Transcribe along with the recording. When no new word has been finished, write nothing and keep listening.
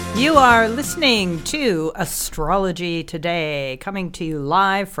You are listening to Astrology Today, coming to you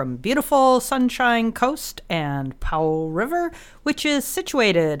live from beautiful Sunshine Coast and Powell River, which is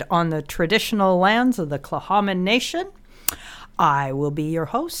situated on the traditional lands of the Tla'amin Nation. I will be your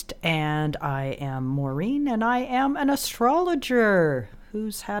host, and I am Maureen, and I am an astrologer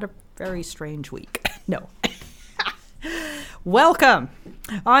who's had a very strange week. No. Welcome.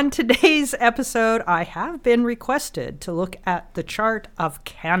 On today's episode, I have been requested to look at the chart of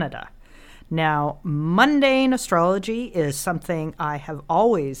Canada. Now, mundane astrology is something I have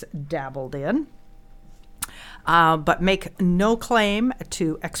always dabbled in, but make no claim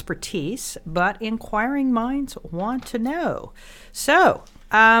to expertise, but inquiring minds want to know. So,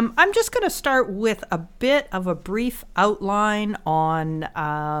 I'm just going to start with a bit of a brief outline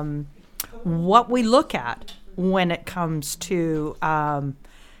on what we look at when it comes to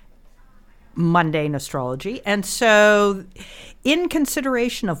mundane astrology. And so, in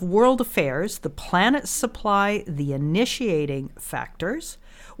consideration of world affairs, the planets supply the initiating factors,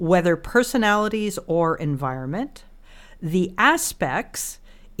 whether personalities or environment. The aspects,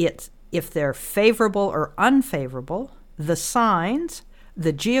 if they're favorable or unfavorable, the signs,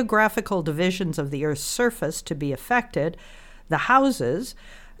 the geographical divisions of the Earth's surface to be affected, the houses,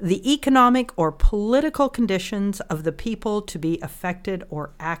 the economic or political conditions of the people to be affected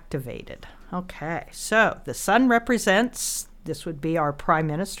or activated. Okay, so the sun represents, this would be our prime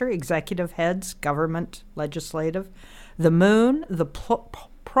minister, executive heads, government, legislative. The moon, the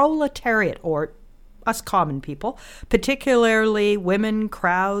proletariat, or us common people, particularly women,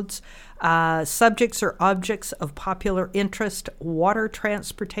 crowds, subjects or objects of popular interest, water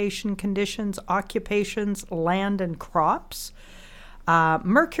transportation conditions, occupations, land and crops.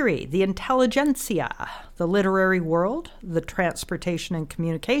 Mercury, the intelligentsia, the literary world, the transportation and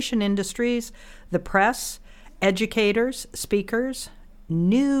communication industries, the press, educators, speakers,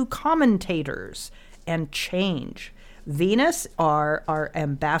 new commentators, and change. Venus are our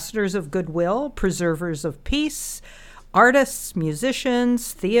ambassadors of goodwill, preservers of peace, artists,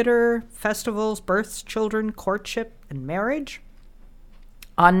 musicians, theater, festivals, births, children, courtship, and marriage.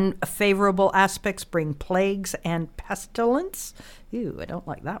 Unfavorable aspects bring plagues and pestilence. Ew, I don't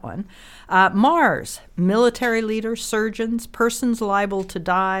like that one. Mars, military leaders, surgeons, persons liable to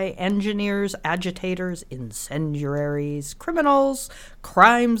die, engineers, agitators, incendiaries, criminals,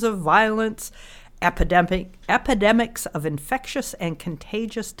 crimes of violence, epidemics of infectious and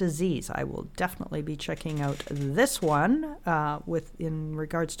contagious disease. I will definitely be checking out this one in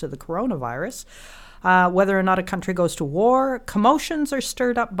regards to the coronavirus. Whether or not a country goes to war, commotions are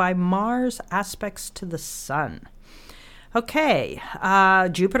stirred up by Mars aspects to the sun. Okay,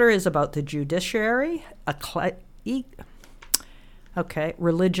 Jupiter is about the judiciary,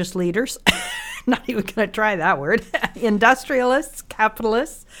 religious leaders, not even going to try that word, industrialists,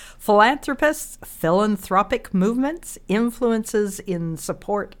 capitalists, philanthropists, philanthropic movements, influences in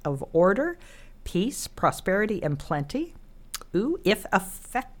support of order, peace, prosperity, and plenty. Ooh, if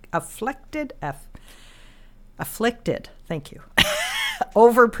afflicted, thank you.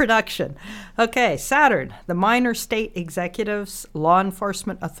 Overproduction. Okay, Saturn, the minor state executives, law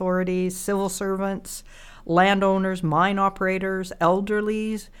enforcement authorities, civil servants, landowners, mine operators,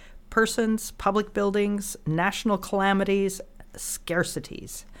 elderlies, persons, public buildings, national calamities,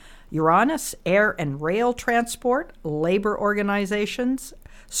 scarcities. Uranus, air and rail transport, labor organizations,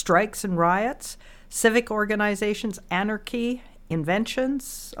 strikes and riots, civic organizations, anarchy,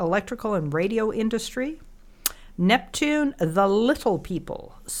 inventions, electrical and radio industry. Neptune, the little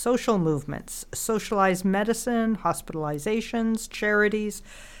people, social movements, socialized medicine, hospitalizations, charities,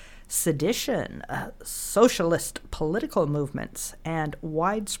 sedition, socialist political movements, and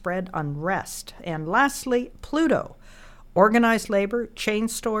widespread unrest. And lastly, Pluto, organized labor, chain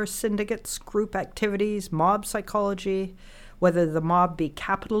stores, syndicates, group activities, mob psychology, whether the mob be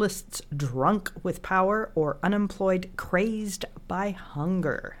capitalists drunk with power or unemployed crazed by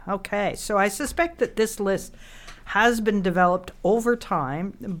hunger. Okay, so I suspect that this list has been developed over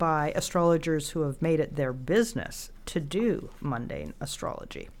time by astrologers who have made it their business to do mundane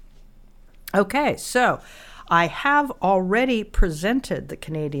astrology. Okay, so I have already presented the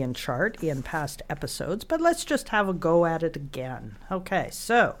Canadian chart in past episodes, but let's just have a go at it again. Okay,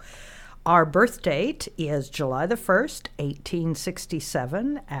 so our birth date is July the 1st,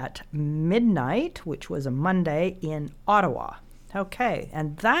 1867 at midnight, which was a Monday in Ottawa. Okay,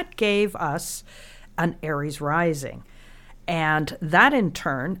 and that gave us an Aries rising. And that in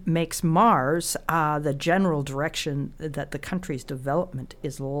turn makes Mars the general direction that the country's development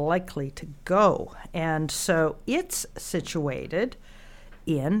is likely to go. And so it's situated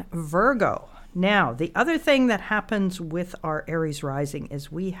in Virgo. Now, the other thing that happens with our Aries rising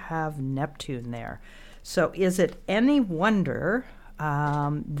is we have Neptune there. So is it any wonder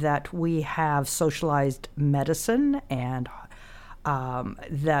that we have socialized medicine and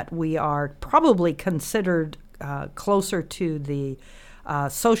that we are probably considered closer to the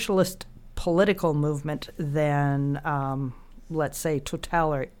socialist political movement than, let's say,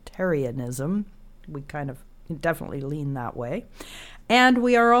 totalitarianism? We kind of definitely lean that way. And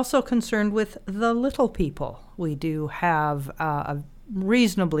we are also concerned with the little people. We do have a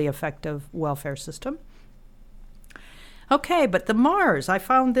reasonably effective welfare system. Okay, but the Mars, I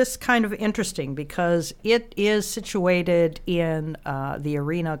found this kind of interesting because it is situated in the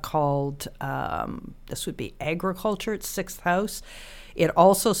arena called, this would be agriculture, it's 6th house. It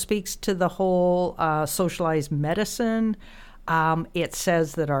also speaks to the whole socialized medicine. It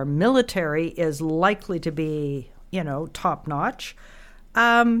says that our military is likely to be, top notch.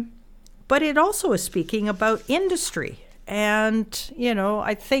 But it also is speaking about industry. And,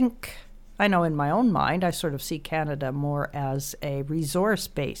 I know in my own mind, I sort of see Canada more as a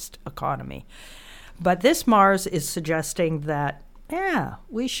resource-based economy. But this Mars is suggesting that,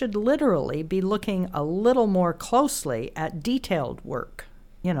 we should literally be looking a little more closely at detailed work,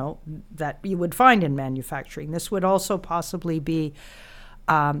 that you would find in manufacturing. This would also possibly be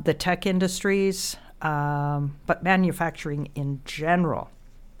the tech industries, but manufacturing in general.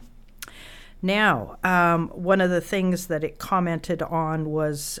 Now, one of the things that it commented on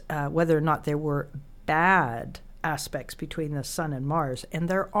was whether or not there were bad aspects between the Sun and Mars, and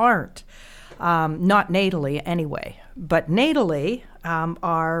there aren't. Not natally anyway, but natally,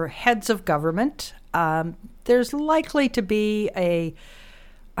 our heads of government, there's likely to be a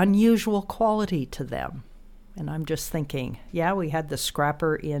unusual quality to them. And I'm just thinking, we had the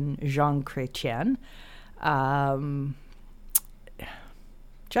scrapper in Jean Chrétien.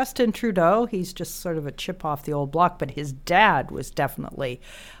 Justin Trudeau, he's just sort of a chip off the old block, but his dad was definitely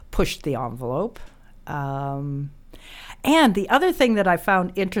pushed the envelope. And the other thing that I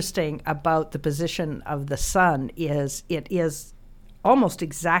found interesting about the position of the Sun is it is almost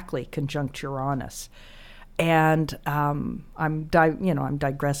exactly conjunct Uranus. And I'm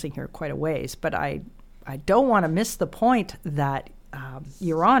digressing here quite a ways, but I don't want to miss the point that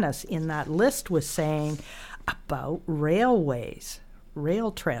Uranus in that list was saying about railways,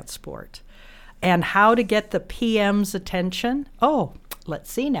 rail transport, and how to get the PM's attention. Oh, let's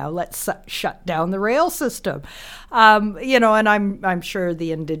see now. Let's shut down the rail system. And I'm sure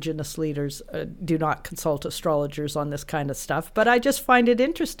the Indigenous leaders do not consult astrologers on this kind of stuff, but I just find it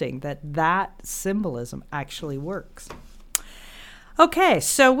interesting that symbolism actually works. Okay,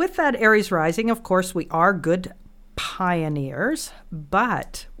 so with that Aries rising, of course, we are good pioneers,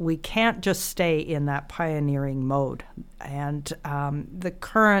 but we can't just stay in that pioneering mode. And the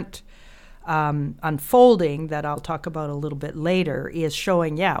current unfolding that I'll talk about a little bit later is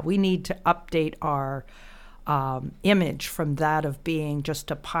showing, we need to update our image from that of being just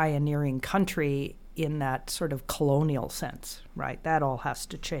a pioneering country in that sort of colonial sense, right? That all has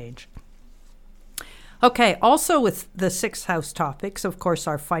to change. Okay, also with the 6th house topics, of course,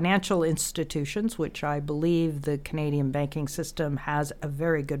 our financial institutions, which I believe the Canadian banking system has a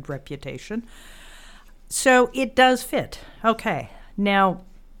very good reputation. So it does fit. Okay, now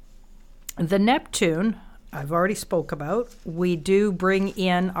the Neptune, I've already spoke about. We do bring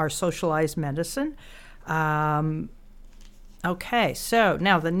in our socialized medicine. Okay, so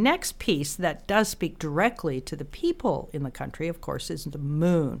now the next piece that does speak directly to the people in the country, of course, is the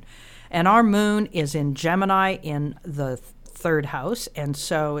moon. And our moon is in Gemini in the 3rd house, and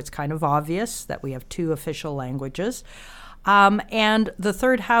so it's kind of obvious that we have 2 official languages. And the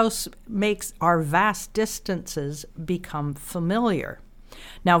 3rd house makes our vast distances become familiar.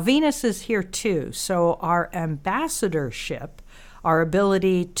 Now, Venus is here too, so our ambassadorship, our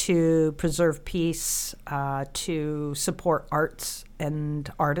ability to preserve peace, to support arts and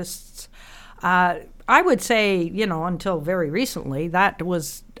artists, I would say, until very recently, that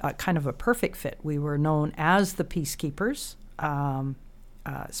was kind of a perfect fit. We were known as the peacekeepers,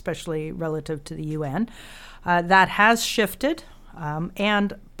 especially relative to the UN. That has shifted.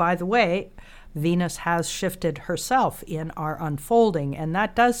 And by the way, Venus has shifted herself in our unfolding, and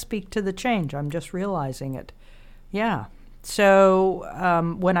that does speak to the change. I'm just realizing it. Yeah.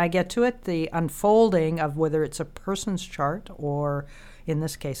 So when I get to it, the unfolding of whether it's a person's chart or, in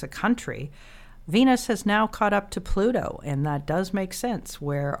this case, a country, Venus has now caught up to Pluto, and that does make sense,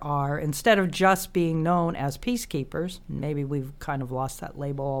 where instead of just being known as peacekeepers, maybe we've kind of lost that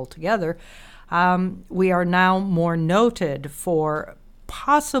label altogether, we are now more noted for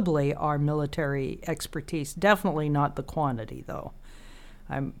possibly our military expertise, definitely not the quantity, though.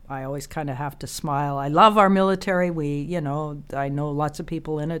 I always kind of have to smile. I love our military. I know lots of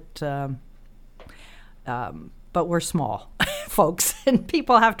people in it, but we're small, folks, and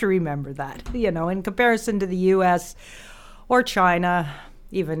people have to remember that. In comparison to the U.S. or China,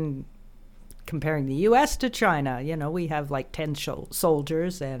 even comparing the U.S. to China, we have like 10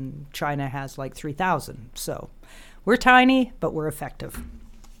 soldiers, and China has like 3,000. So we're tiny, but we're effective.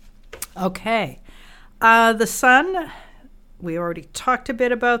 Okay. The sun, we already talked a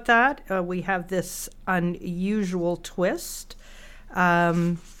bit about that. We have this unusual twist.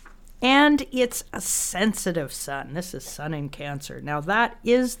 And it's a sensitive sun. This is Sun in Cancer. Now, that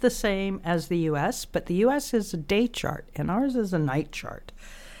is the same as the U.S., but the U.S. is a day chart, and ours is a night chart.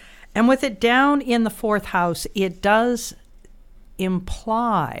 And with it down in the 4th house, it does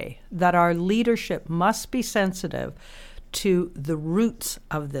imply that our leadership must be sensitive to the roots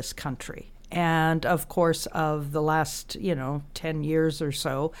of this country. And, of course, of the last, 10 years or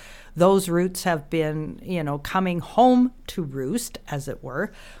so, those roots have been, coming home to roost, as it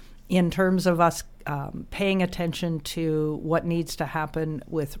were, in terms of us paying attention to what needs to happen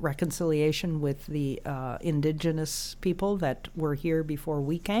with reconciliation with the indigenous people that were here before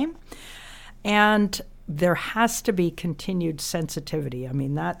we came. And there has to be continued sensitivity. I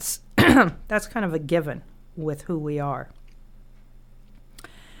mean, that's that's kind of a given with who we are.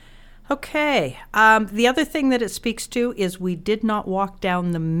 Okay, the other thing that it speaks to is we did not walk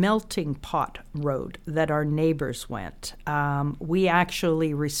down the melting pot road that our neighbors went. We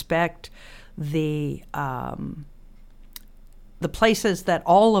actually respect the places that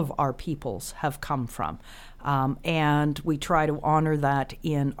all of our peoples have come from, and we try to honor that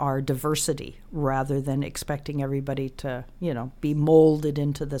in our diversity rather than expecting everybody to, be molded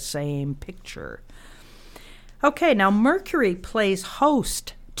into the same picture. Okay, now Mercury plays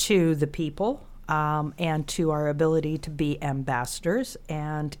host to the people and to our ability to be ambassadors,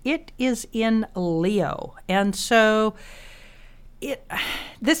 and it is in Leo. And so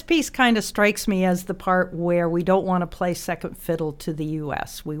this piece kind of strikes me as the part where we don't want to play second fiddle to the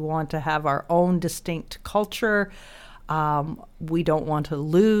U.S. We want to have our own distinct culture. We don't want to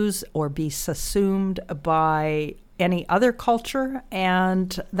lose or be subsumed by any other culture,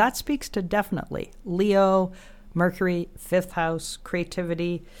 and that speaks to definitely Leo, Mercury, 5th house,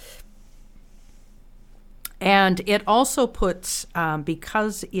 creativity. And it also puts,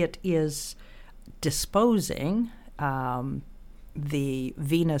 because it is disposing the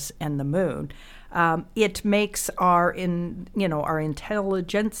Venus and the moon, it makes our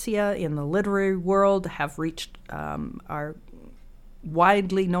intelligentsia in the literary world have reached, are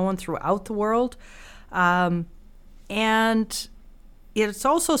widely known throughout the world. And it's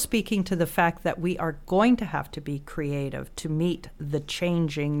also speaking to the fact that we are going to have to be creative to meet the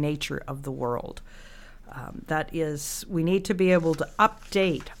changing nature of the world. That is, we need to be able to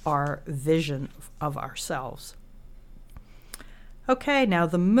update our vision of ourselves. Okay, now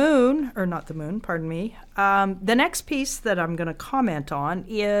the next piece that I'm going to comment on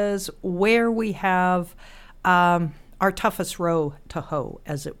is where we have our toughest row to hoe,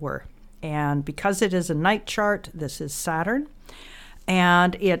 as it were. And because it is a night chart, this is Saturn.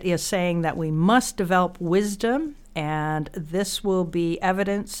 And it is saying that we must develop wisdom, and this will be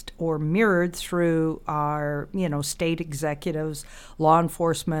evidenced or mirrored through our, state executives, law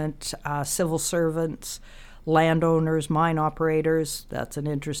enforcement, civil servants, landowners, mine operators. That's an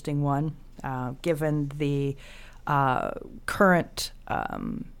interesting one, given the current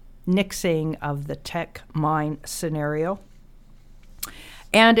nixing of the Teck mine scenario.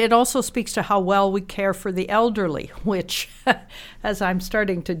 And it also speaks to how well we care for the elderly, which, as I'm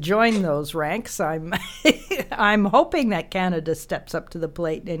starting to join those ranks, I'm I'm hoping that Canada steps up to the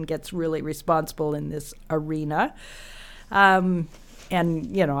plate and gets really responsible in this arena. And,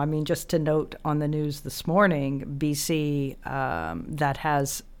 just to note on the news this morning, BC, that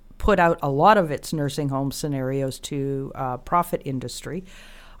has put out a lot of its nursing home scenarios to profit industry,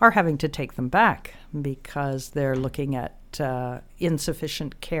 are having to take them back because they're looking at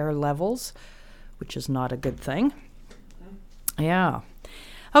insufficient care levels, which is not a good thing. Yeah.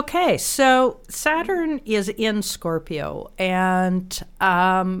 Okay, so Saturn is in Scorpio, and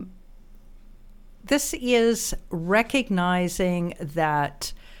this is recognizing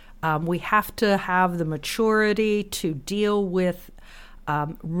that we have to have the maturity to deal with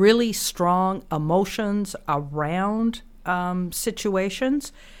really strong emotions around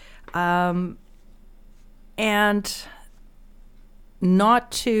situations, and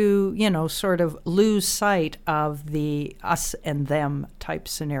not to, sort of lose sight of the us and them type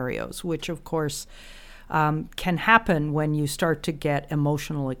scenarios, which of course can happen when you start to get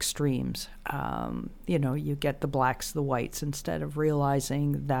emotional extremes. You get the blacks, the whites, instead of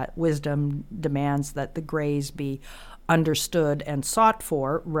realizing that wisdom demands that the grays be understood and sought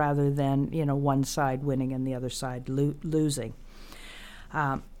for rather than, one side winning and the other side losing.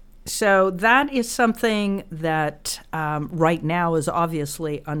 So that is something that right now is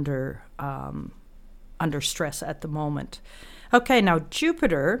obviously under stress at the moment. Okay, now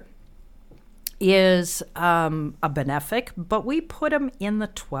Jupiter is a benefic, but we put him in the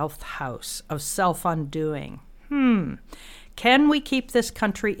 12th house of self-undoing. Can we keep this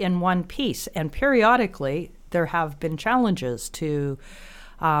country in one piece? And periodically, there have been challenges to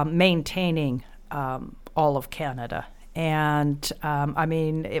maintaining all of Canada. And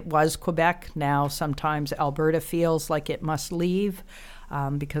it was Quebec. Now sometimes Alberta feels like it must leave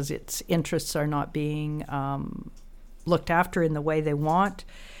because its interests are not being looked after in the way they want.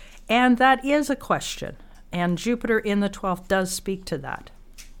 And that is a question. And Jupiter in the 12th does speak to that.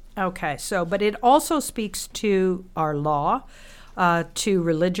 Okay, but it also speaks to our law, to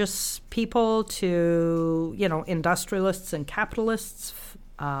religious people, to, industrialists and capitalists,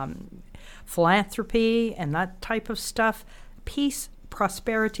 philanthropy and that type of stuff. Peace,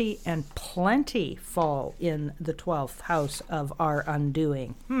 prosperity, and plenty fall in the 12th house of our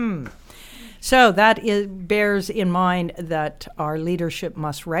undoing. So that bears in mind that our leadership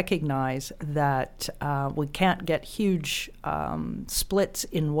must recognize that we can't get huge splits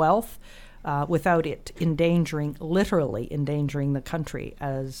in wealth without it literally endangering the country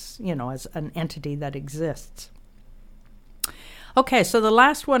as an entity that exists. Okay, so the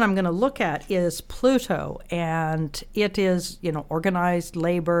last one I'm going to look at is Pluto, and it is, organized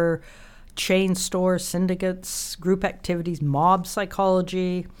labor, chain stores, syndicates, group activities, mob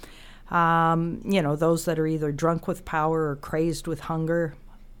psychology, those that are either drunk with power or crazed with hunger.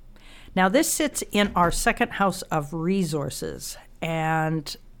 Now, this sits in our second house of resources,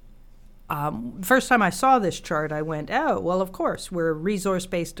 and the first time I saw this chart, I went, oh, well, of course, we're a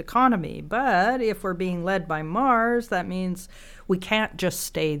resource-based economy. But if we're being led by Mars, that means we can't just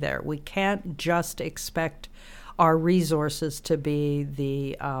stay there. We can't just expect our resources to be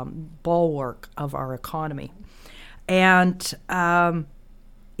the bulwark of our economy. And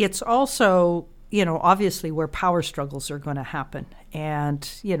it's also, obviously where power struggles are going to happen. And,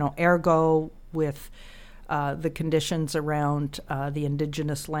 ergo with the conditions around the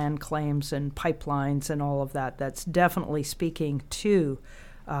indigenous land claims and pipelines and all of that, that's definitely speaking to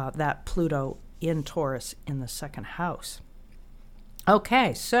that Pluto in Taurus in the second house.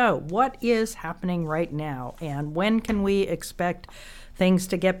 Okay, so what is happening right now, and when can we expect things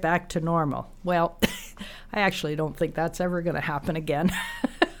to get back to normal? Well, I actually don't think that's ever going to happen again.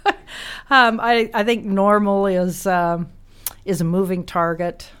 I think normal is a moving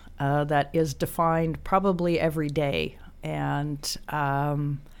target that is defined probably every day, and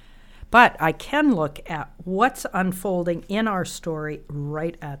but I can look at what's unfolding in our story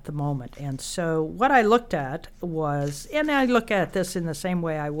right at the moment. And so what I looked at was, and I look at this in the same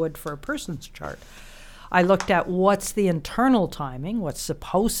way I would for a person's chart, I looked at what's the internal timing, what's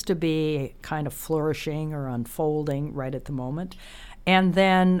supposed to be kind of flourishing or unfolding right at the moment, and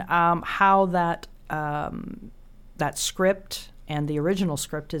then how that script and the original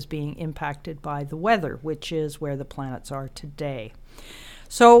script is being impacted by the weather, which is where the planets are today.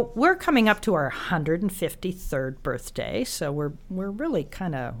 So we're coming up to our 153rd birthday, so we're really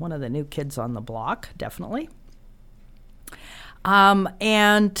kind of one of the new kids on the block, definitely.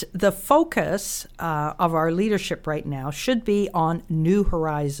 And the focus of our leadership right now should be on new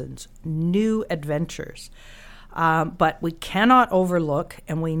horizons, new adventures. But we cannot overlook,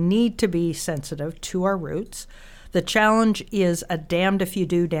 and we need to be sensitive to our roots. The challenge is a damned if you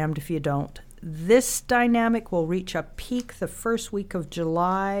do, damned if you don't. This dynamic will reach a peak the first week of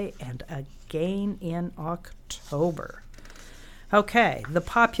July and again in October. Okay, the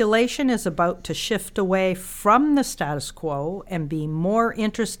population is about to shift away from the status quo and be more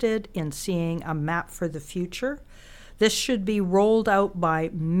interested in seeing a map for the future. This should be rolled out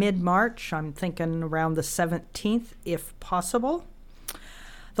by mid-March. I'm thinking around the 17th, if possible.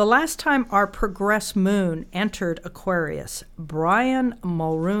 The last time our progress moon entered Aquarius, Brian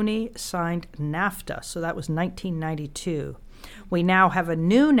Mulroney signed NAFTA, so that was 1992. We now have a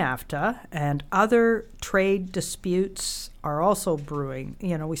new NAFTA, and other trade disputes are also brewing.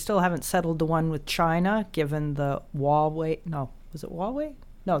 We still haven't settled the one with China, given the Huawei. No, was it Huawei?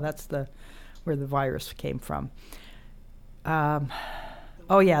 No, that's where the virus came from. The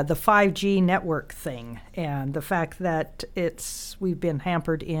 5G network thing, and the fact that we've been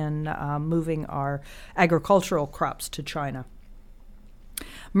hampered in moving our agricultural crops to China.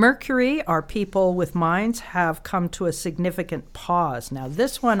 Mercury, our people with minds, have come to a significant pause. Now,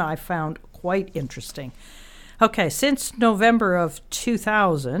 this one I found quite interesting. Okay, since November of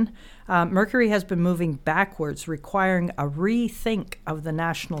 2000, Mercury has been moving backwards, requiring a rethink of the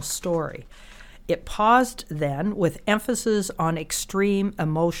national story. It paused then with emphasis on extreme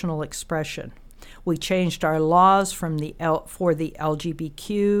emotional expression. We changed our laws for the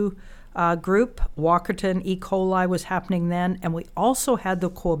LGBTQ group. Walkerton E. coli was happening then, and we also had the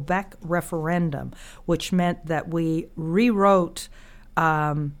Quebec referendum, which meant that we rewrote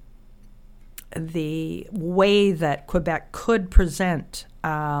the way that Quebec could present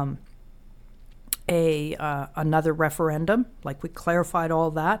another referendum. Like, we clarified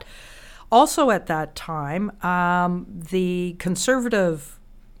all that. Also at that time, the conservative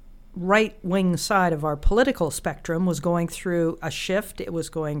right-wing side of our political spectrum was going through a shift. It was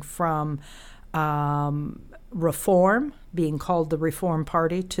going from Reform, being called the Reform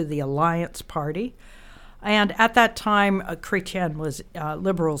Party, to the Alliance Party. And at that time, Chrétien was,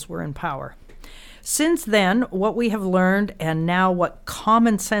 Liberals were in power. Since then, what we have learned, and now what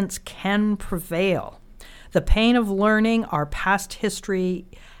common sense can prevail. The pain of learning our past history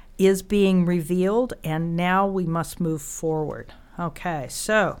is being revealed, and now we must move forward. Okay,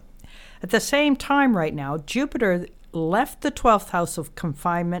 so at the same time right now, Jupiter left the 12th house of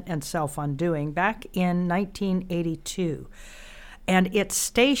confinement and self-undoing back in 1982, and it's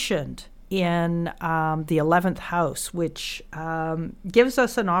stationed in the 11th house, which gives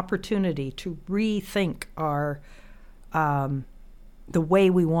us an opportunity to rethink our the way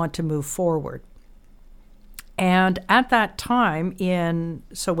we want to move forward. And at that time,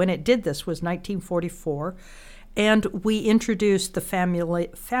 so when it did this was 1944, and we introduced the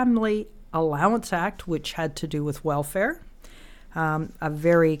Family Allowance Act, which had to do with welfare, a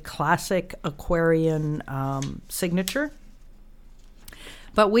very classic Aquarian signature.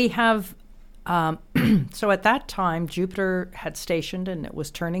 But we have, so at that time, Jupiter had stationed and it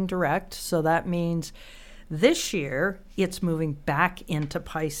was turning direct. So that means this year it's moving back into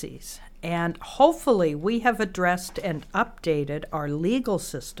Pisces. And hopefully we have addressed and updated our legal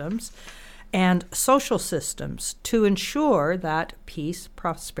systems and social systems to ensure that peace,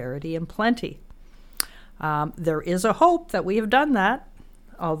 prosperity, and plenty. There is a hope that we have done that,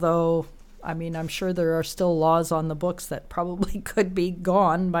 although, I mean, I'm sure there are still laws on the books that probably could be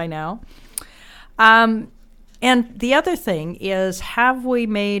gone by now. And the other thing is, have we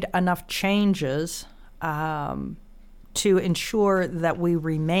made enough changes to ensure that we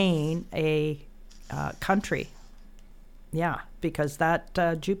remain a country? Yeah, because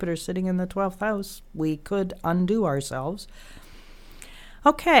that Jupiter sitting in the 12th house, we could undo ourselves.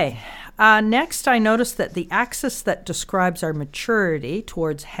 Okay, next I noticed that the axis that describes our maturity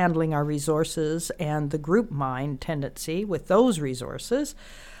towards handling our resources and the group mind tendency with those resources,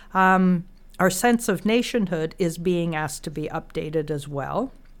 our sense of nationhood is being asked to be updated as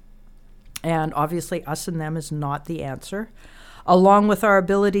well. And obviously us and them is not the answer, along with our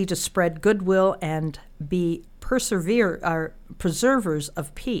ability to spread goodwill and be preservers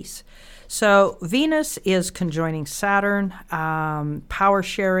of peace. So Venus is conjoining Saturn. Power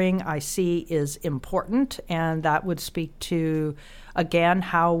sharing, I see, is important, and that would speak to, again,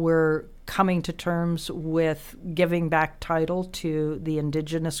 how we're coming to terms with giving back title to the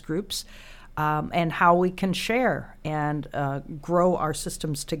indigenous groups, and how we can share and grow our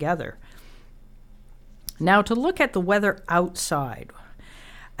systems together. Now, to look at the weather outside.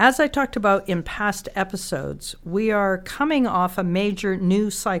 As I talked about in past episodes, we are coming off a major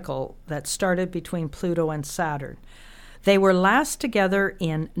new cycle that started between Pluto and Saturn. They were last together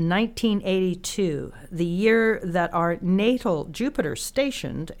in 1982, the year that our natal Jupiter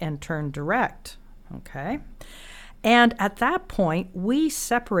stationed and turned direct. Okay? And at that point, we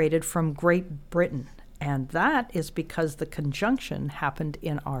separated from Great Britain, and that is because the conjunction happened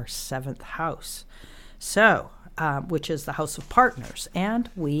in our 7th house. So, which is the house of partners, and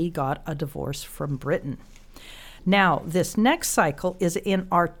we got a divorce from Britain. Now, this next cycle is in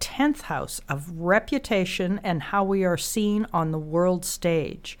our 10th house of reputation and how we are seen on the world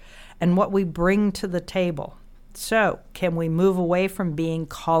stage and what we bring to the table. So, can we move away from being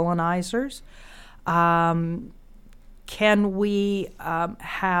colonizers? Can we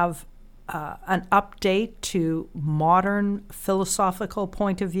have an update to modern philosophical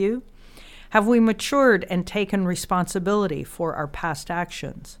point of view? Have we matured and taken responsibility for our past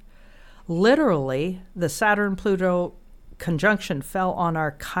actions? Literally, the Saturn-Pluto conjunction fell on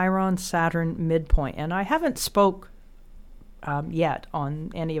our Chiron-Saturn midpoint, and I haven't spoke yet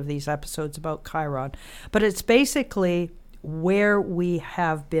on any of these episodes about Chiron, but it's basically where we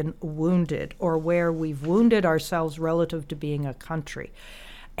have been wounded or where we've wounded ourselves relative to being a country.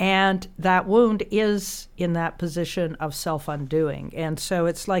 And that wound is in that position of self-undoing. And so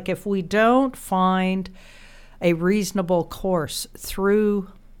it's like if we don't find a reasonable course through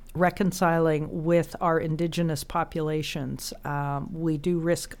reconciling with our indigenous populations, we do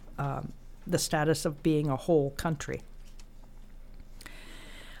risk the status of being a whole country.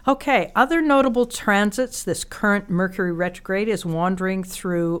 Okay, other notable transits. This current Mercury retrograde is wandering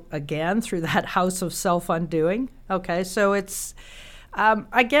through that house of self-undoing. Okay, so it's,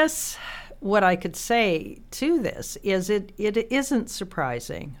 I guess what I could say to this is it isn't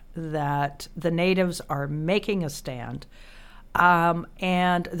surprising that the natives are making a stand,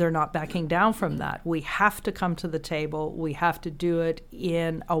 and they're not backing down from that. We have to come to the table. We have to do it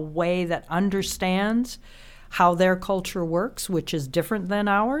in a way that understands how their culture works, which is different than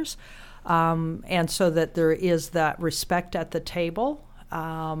ours, and so that there is that respect at the table,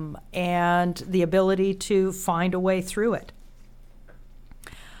 and the ability to find a way through it.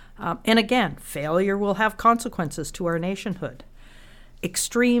 And again, failure will have consequences to our nationhood.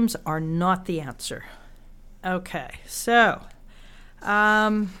 Extremes are not the answer. Okay, so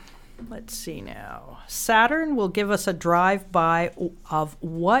let's see now. Saturn will give us a drive-by of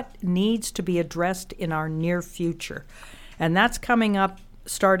what needs to be addressed in our near future. And that's coming up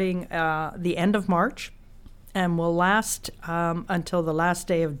starting the end of March and will last until the last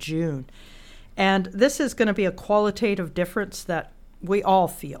day of June. And this is going to be a qualitative difference that we all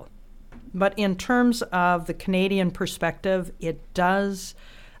feel. But in terms of the Canadian perspective, it does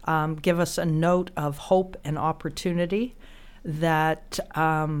give us a note of hope and opportunity that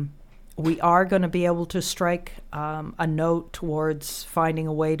we are going to be able to strike a note towards finding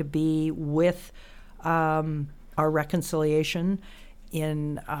a way to be with our reconciliation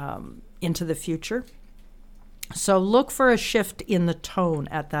into the future. So look for a shift in the tone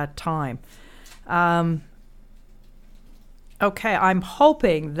at that time. Okay, I'm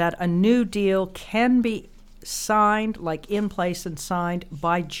hoping that a new deal can be signed, like in place and signed,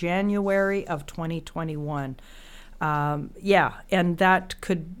 by January of 2021. And that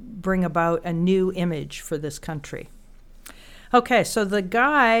could bring about a new image for this country. Okay, so the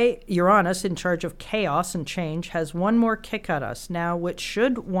guy, Uranus, in charge of chaos and change, has one more kick at us now, which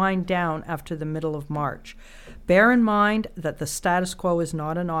should wind down after the middle of March. Bear in mind that the status quo is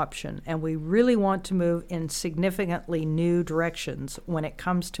not an option, and we really want to move in significantly new directions when it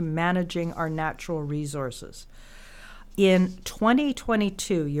comes to managing our natural resources. In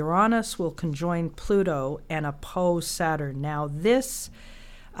 2022, Uranus will conjoin Pluto and oppose Saturn. Now, this,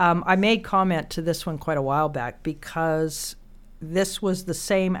 I made comment to this one quite a while back because this was the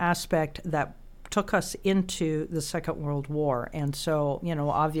same aspect that took us into the Second World War. And so,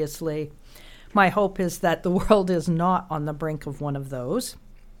 obviously, my hope is that the world is not on the brink of one of those.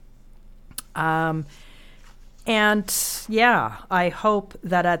 I hope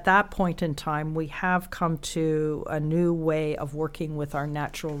that at that point in time, we have come to a new way of working with our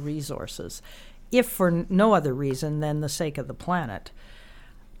natural resources, if for no other reason than the sake of the planet.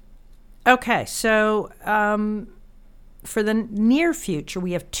 Okay, so for the near future,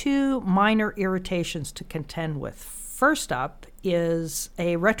 we have two minor irritations to contend with. First up is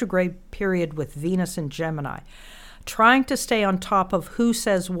a retrograde period with Venus in Gemini. Trying to stay on top of who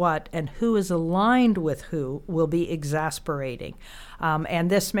says what and who is aligned with who will be exasperating. And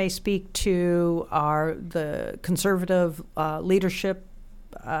this may speak to the conservative leadership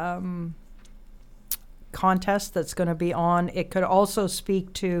contest that's going to be on. It could also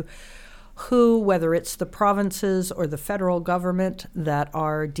speak to who, whether it's the provinces or the federal government, that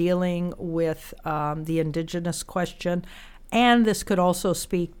are dealing with the Indigenous question. And this could also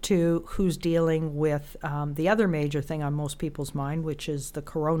speak to who's dealing with the other major thing on most people's mind, which is the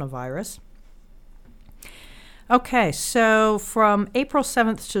coronavirus. Okay, so from April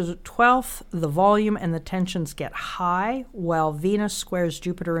 7th to 12th, the volume and the tensions get high while Venus squares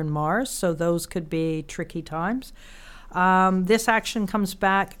Jupiter and Mars, so those could be tricky times. This action comes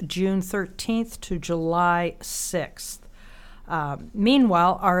back June 13th to July 6th.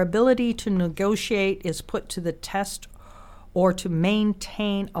 Meanwhile, our ability to negotiate is put to the test or to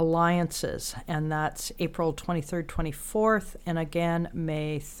maintain alliances, and that's April 23rd, 24th, and again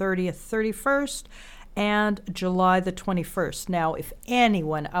May 30th, 31st, and July the 21st. Now, if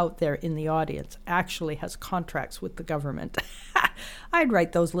anyone out there in the audience actually has contracts with the government, I'd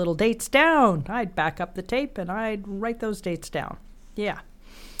write those little dates down. I'd back up the tape and I'd write those dates down. Yeah.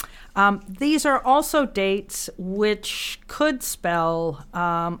 These are also dates which could spell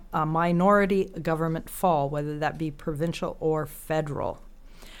a minority government fall, whether that be provincial or federal,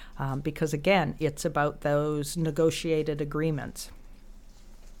 because, again, it's about those negotiated agreements.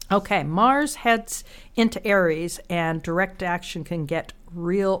 Okay, Mars heads into Aries, and direct action can get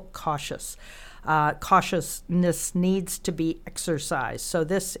real cautious. Cautiousness needs to be exercised. So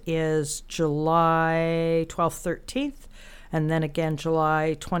this is July 12th, 13th, and then again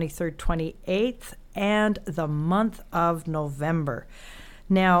July 23rd, 28th, and the month of November.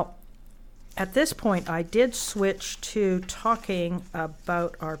 Now, at this point, I did switch to talking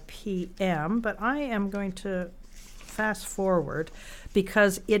about our PM, but I am going to fast forward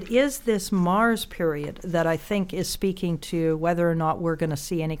because it is this Mars period that I think is speaking to whether or not we're going to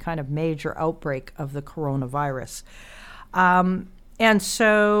see any kind of major outbreak of the coronavirus. And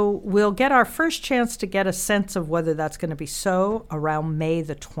so we'll get our first chance to get a sense of whether that's going to be so around May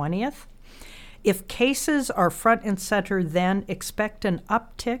the 20th. If cases are front and center, then expect an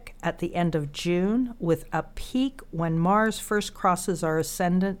uptick at the end of June with a peak when Mars first crosses our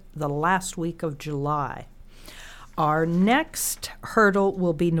ascendant the last week of July. Our next hurdle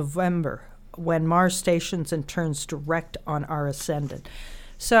will be November, when Mars stations and turns direct on our ascendant.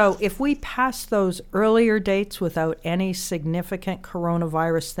 So if we pass those earlier dates without any significant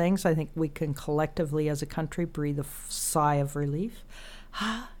coronavirus things, I think we can collectively as a country breathe a sigh of relief.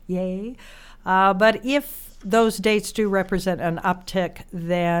 Yay. But if those dates do represent an uptick,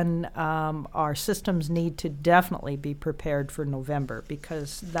 then our systems need to definitely be prepared for November,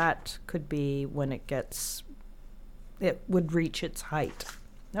 because that could be when it would reach its height.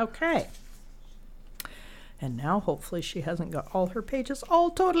 Okay. And now hopefully she hasn't got all her pages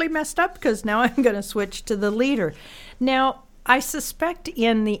all totally messed up, because now I'm going to switch to the leader. Now, I suspect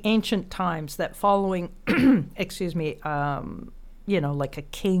in the ancient times that following, like a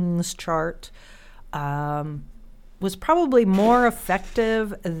king's chart, was probably more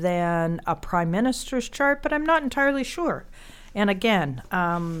effective than a prime minister's chart, but I'm not entirely sure. And again,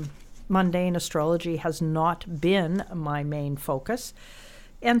 mundane astrology has not been my main focus.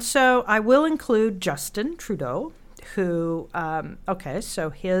 And so I will include Justin Trudeau, who, so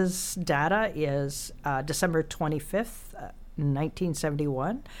his data is December 25th,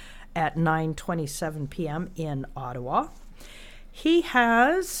 1971 at 9:27 p.m. in Ottawa. He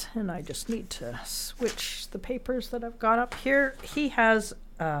has, and I just need to switch the papers that I've got up here, he has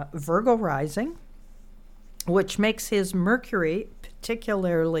Virgo rising, which makes his Mercury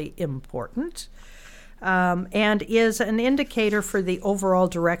particularly important, and is an indicator for the overall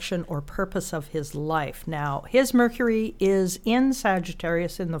direction or purpose of his life. Now, his Mercury is in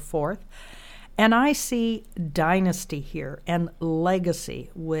Sagittarius in the 4th, and I see dynasty here and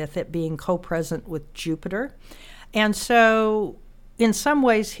legacy, with it being co-present with Jupiter. And so, in some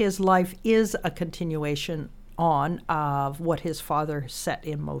ways, his life is a continuation on of what his father set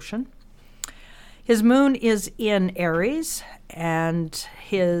in motion. His moon is in Aries,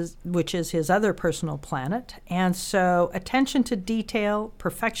 which is his other personal planet. And so attention to detail,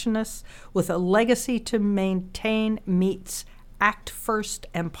 perfectionist with a legacy to maintain meets act first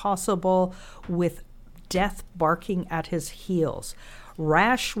and possible with death barking at his heels.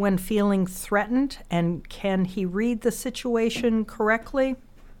 Rash when feeling threatened, and can he read the situation correctly?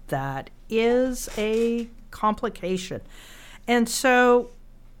 That is a complication. And so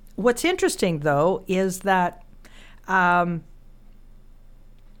what's interesting, though, is that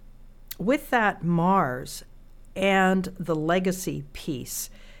with that Mars and the legacy piece,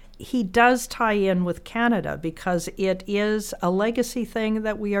 he does tie in with Canada, because it is a legacy thing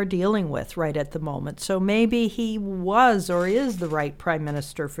that we are dealing with right at the moment. So maybe he was or is the right prime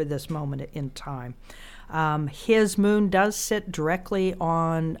minister for this moment in time. His moon does sit directly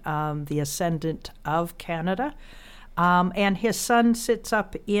on the ascendant of Canada. And his sun sits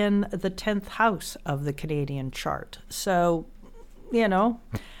up in the 10th house of the Canadian chart. So,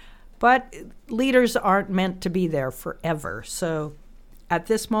 but leaders aren't meant to be there forever. So at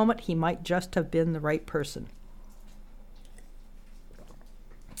this moment, he might just have been the right person.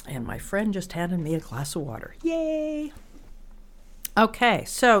 And my friend just handed me a glass of water. Yay! Okay,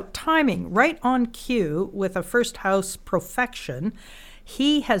 so timing right on cue with a first house profection.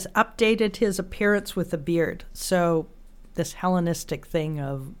 He has updated his appearance with a beard. So this Hellenistic thing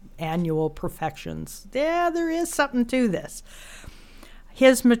of annual perfections, there is something to this.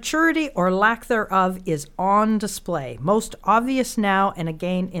 His maturity or lack thereof is on display, most obvious now and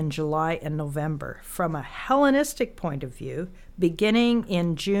again in July and November. From a Hellenistic point of view, beginning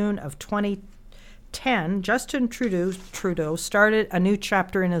in June of 2010, Justin Trudeau started a new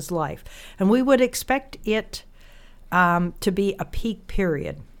chapter in his life, and we would expect it to be a peak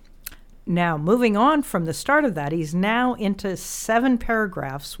period. Now, moving on from the start of that, he's now into 7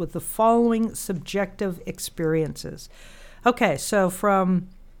 paragraphs with the following subjective experiences. Okay, so from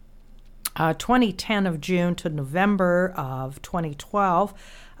 2010 of June to November of 2012,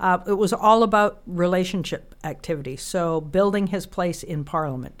 It was all about relationship activity, so building his place in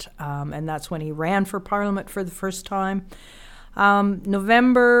Parliament. And that's when he ran for Parliament for the first time.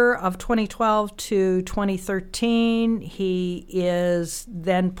 November of 2012 to 2013, he is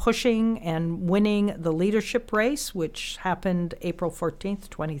then pushing and winning the leadership race, which happened April 14th,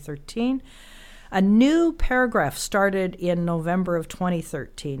 2013. A new paragraph started in November of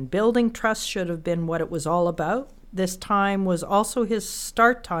 2013. Building trust should have been what it was all about. This time was also his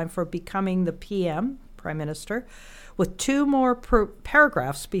start time for becoming the PM, Prime Minister, with two more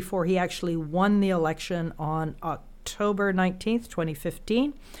paragraphs before he actually won the election on October 19th,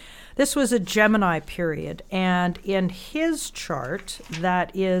 2015. This was a Gemini period, and in his chart,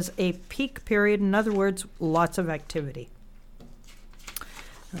 that is a peak period. In other words, lots of activity.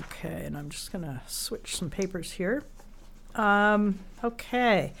 Okay, and I'm just going to switch some papers here.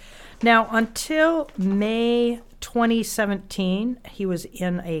 Okay. Now, until May 2017, he was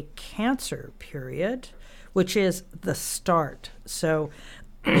in a Cancer period, which is the start. So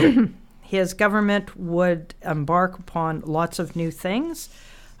his government would embark upon lots of new things.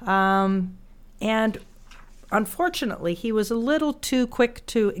 And unfortunately, he was a little too quick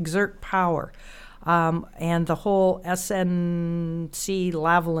to exert power. And the whole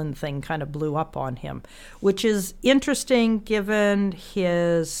SNC-Lavalin thing kind of blew up on him, which is interesting given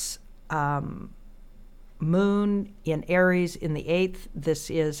his moon in Aries in the 8th. This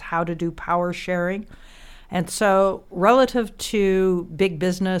is how to do power sharing. And so relative to big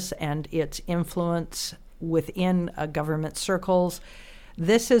business and its influence within government circles,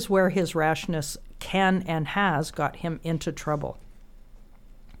 this is where his rashness can and has got him into trouble.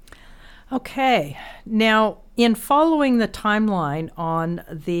 Okay, now in following the timeline on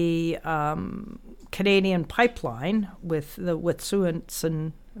the Canadian pipeline with the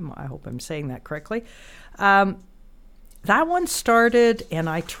Wet'suwet'en, I hope I'm saying that correctly, that one started, and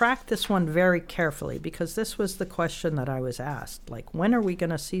I tracked this one very carefully because this was the question that I was asked, like, when are we going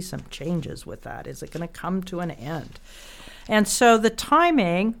to see some changes with that? Is it going to come to an end? And so the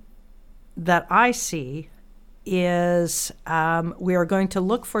timing that I see is we are going to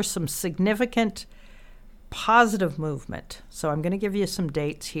look for some significant positive movement. So I'm going to give you some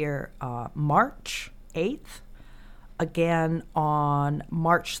dates here. March 8th, again on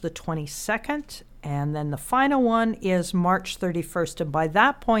March the 22nd, and then the final one is March 31st. And by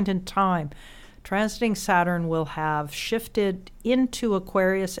that point in time, transiting Saturn will have shifted into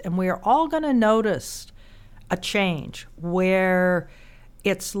Aquarius, and we are all going to notice a change where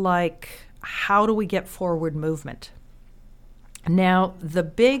it's like, how do we get forward movement? Now, the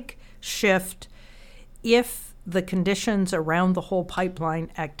big shift, if the conditions around the whole pipeline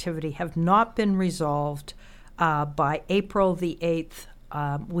activity have not been resolved by April the 8th,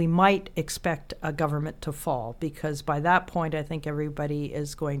 we might expect a government to fall, because by that point, I think everybody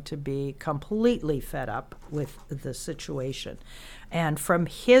is going to be completely fed up with the situation. And from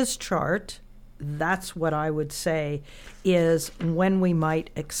his chart, that's what I would say is when we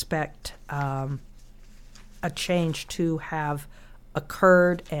might expect a change to have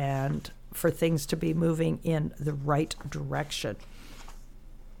occurred and for things to be moving in the right direction.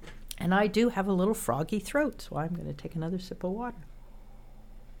 And I do have a little froggy throat, so I'm going to take another sip of water.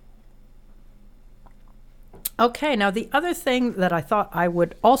 Okay, now the other thing that I thought I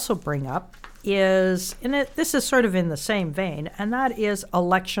would also bring up is, this is sort of in the same vein, and that is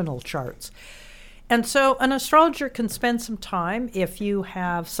electional charts. And so an astrologer can spend some time if you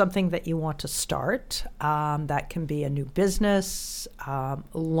have something that you want to start. That can be a new business,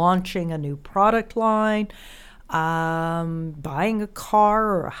 launching a new product line, buying a car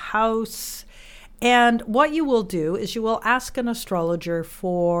or a house. And what you will do is you will ask an astrologer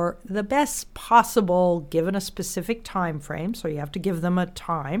for the best possible, given a specific time frame. So you have to give them a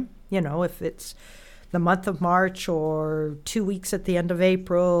time, if it's the month of March or 2 weeks at the end of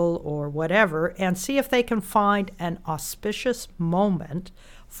April or whatever, and see if they can find an auspicious moment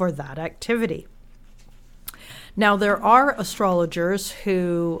for that activity. Now, there are astrologers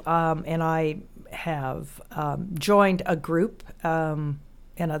who, and I have joined a group. In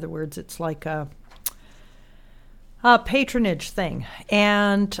other words, it's like a patronage thing.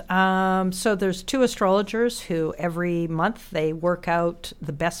 And so there's two astrologers who every month they work out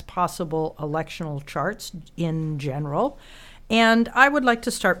the best possible electional charts in general. And I would like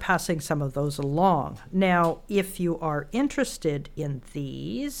to start passing some of those along. Now, if you are interested in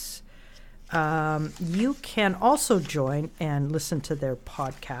these, you can also join and listen to their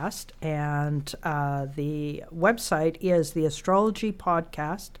podcast. And the website is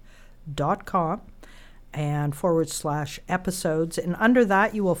theastrologypodcast.com. and /episodes. And under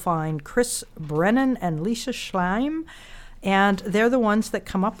that, you will find Chris Brennan and Lisa Schleim. And they're the ones that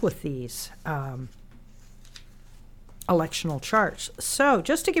come up with these electional charts. So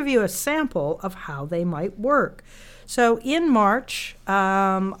just to give you a sample of how they might work. So in March,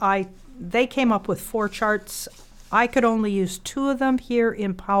 they came up with 4 charts. I could only use 2 of them here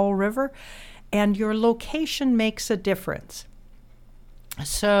in Powell River, and your location makes a difference.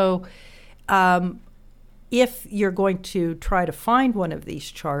 So if you're going to try to find one of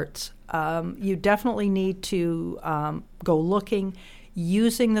these charts, you definitely need to go looking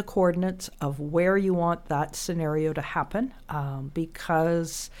using the coordinates of where you want that scenario to happen,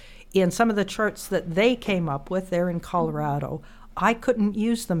 because in some of the charts that they came up with, they're in Colorado, I couldn't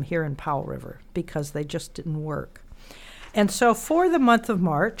use them here in Powell River because they just didn't work. And so for the month of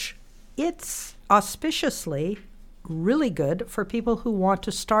March, it's auspiciously really good for people who want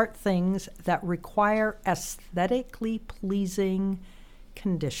to start things that require aesthetically pleasing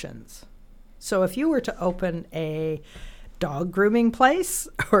conditions. So if you were to open a dog grooming place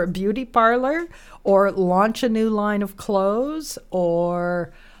or a beauty parlor, or launch a new line of clothes,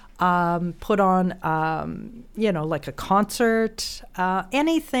 or put on, like a concert,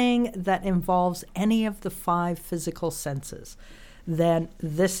 anything that involves any of the 5 physical senses, then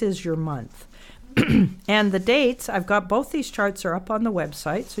this is your month. And the dates, I've got both these charts are up on the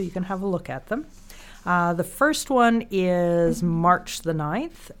website, so you can have a look at them. The first one is March the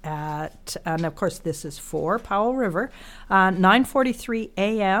 9th and of course this is for Powell River, 9:43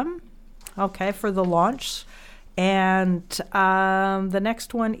 a.m., okay, for the launch. And the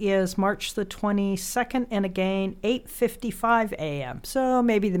next one is March the 22nd, and again, 8:55 a.m. So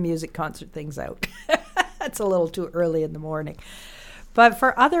maybe the music concert thing's out. That's a little too early in the morning. But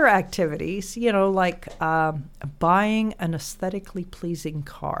for other activities, like buying an aesthetically pleasing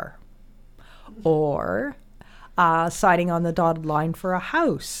car, or signing on the dotted line for a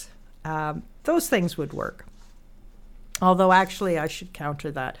house, those things would work. Although actually I should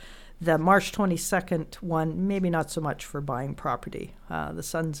counter that. The March 22nd one, maybe not so much for buying property. The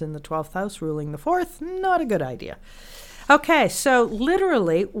sun's in the 12th house, ruling the 4th, not a good idea. Okay, so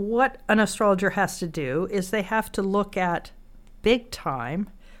literally what an astrologer has to do is they have to look at big time,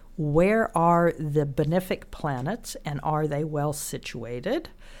 where are the benefic planets and are they well situated?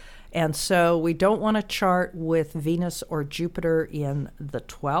 And so we don't want to chart with Venus or Jupiter in the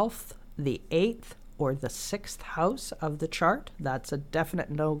 12th, the 8th, or the 6th house of the chart. That's a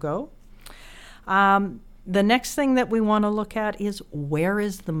definite no-go. The next thing that we want to look at is where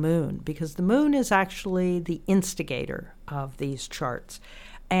is the moon? Because the moon is actually the instigator of these charts.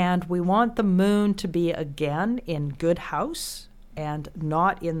 And we want the moon to be, again, in good house and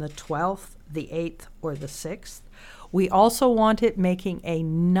not in the 12th, the 8th, or the 6th. We also want it making a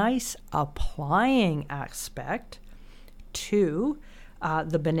nice applying aspect to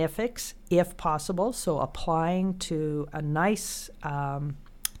the benefics, if possible. So applying to a nice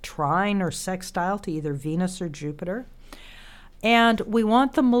trine or sextile to either Venus or Jupiter. And we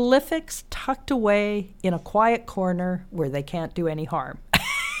want the malefics tucked away in a quiet corner where they can't do any harm.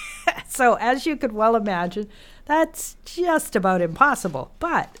 So as you could well imagine, that's just about impossible.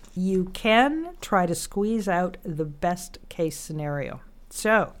 But you can try to squeeze out the best case scenario.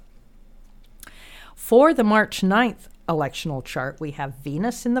 So for the March 9th electional chart, we have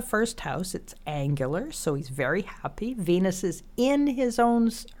Venus in the 1st house. It's angular, so he's very happy. Venus is in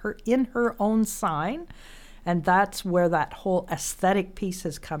her own sign, and that's where that whole aesthetic piece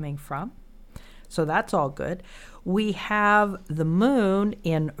is coming from. So that's all good. We have the moon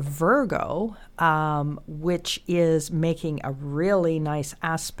in Virgo, which is making a really nice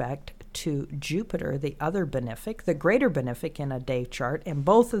aspect to Jupiter, the other benefic, the greater benefic in a day chart, and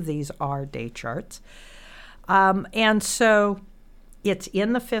both of these are day charts. And so it's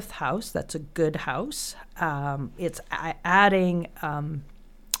in the 5th house. That's a good house. It's adding,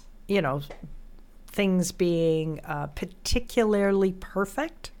 things being particularly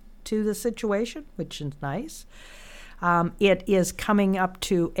perfect to the situation, which is nice. It is coming up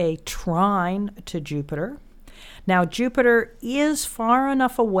to a trine to Jupiter. Now, Jupiter is far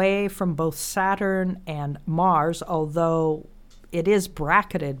enough away from both Saturn and Mars, although it is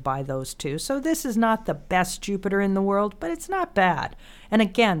bracketed by those two. So this is not the best Jupiter in the world, but it's not bad. And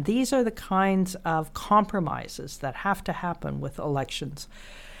again, these are the kinds of compromises that have to happen with elections.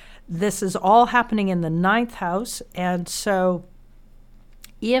 This is all happening in the 9th house, and so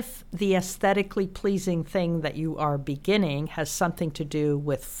if the aesthetically pleasing thing that you are beginning has something to do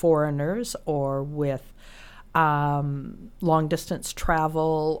with foreigners or with long-distance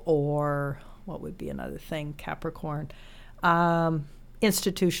travel, or what would be another thing, Capricorn,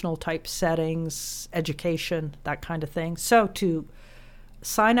 institutional type settings, education, that kind of thing. So to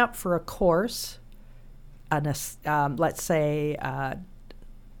sign up for a course let's say,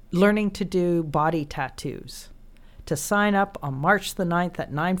 learning to do body tattoos. To sign up on March the 9th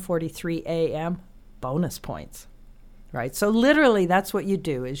at 9:43 a.m., bonus points, right? So literally that's what you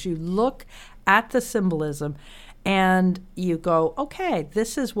do is you look at the symbolism and you go, okay,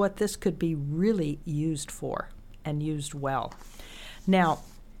 this is what this could be really used for and used well. Now,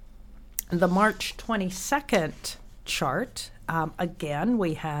 the March 22nd chart, again,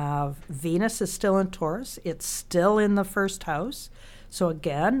 we have Venus is still in Taurus. It's still in the first house. So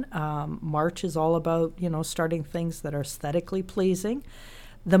again, March is all about, starting things that are aesthetically pleasing.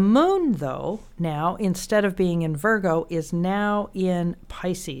 The moon, though, now, instead of being in Virgo, is now in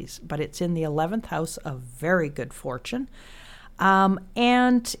Pisces, but it's in the 11th house of very good fortune.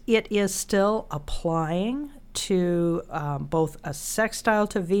 And it is still applying to both a sextile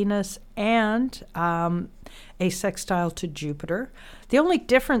to Venus and a sextile to Jupiter. The only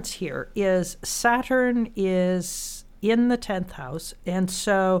difference here is Saturn is in the 10th house, and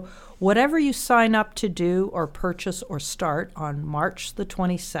so whatever you sign up to do or purchase or start on March the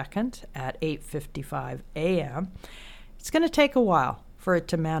 22nd at 8:55 a.m., it's going to take a while for it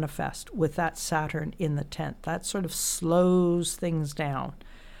to manifest with that Saturn in the 10th. That sort of slows things down.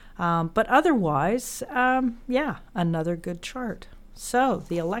 But otherwise, another good chart. So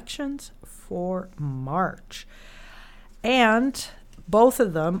the elections for March. And both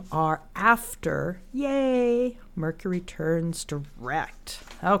of them are after, Mercury turns direct.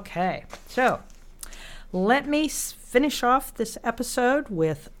 Okay, so let me finish off this episode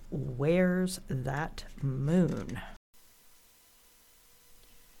with Where's That Moon?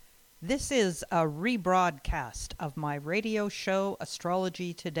 This is a rebroadcast of my radio show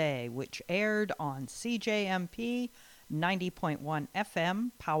Astrology Today, which aired on CJMP 90.1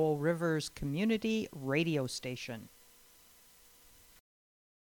 FM, Powell River's community radio station.